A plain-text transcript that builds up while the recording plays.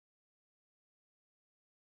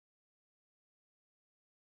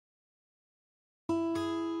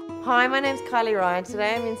Hi, my name's Kylie Ryan.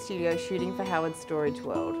 Today I'm in studio shooting for Howard's Storage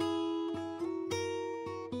World.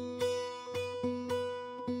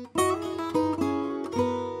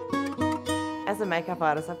 As a makeup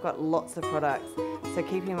artist, I've got lots of products, so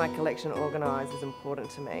keeping my collection organised is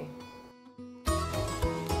important to me.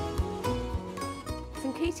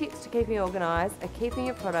 Some key tips to keeping organised are keeping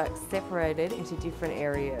your products separated into different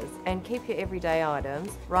areas and keep your everyday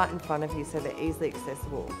items right in front of you so they're easily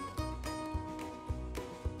accessible.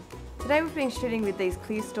 Today we've been shooting with these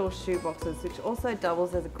clear store shoe boxes, which also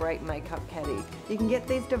doubles as a great makeup caddy. You can get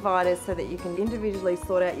these dividers so that you can individually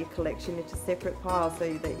sort out your collection into separate piles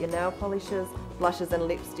so that your nail polishes, blushes and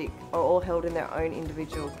lipstick are all held in their own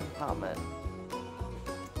individual compartment.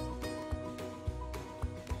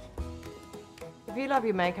 If you love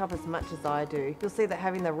your makeup as much as I do, you'll see that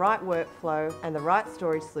having the right workflow and the right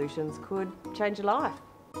storage solutions could change your life.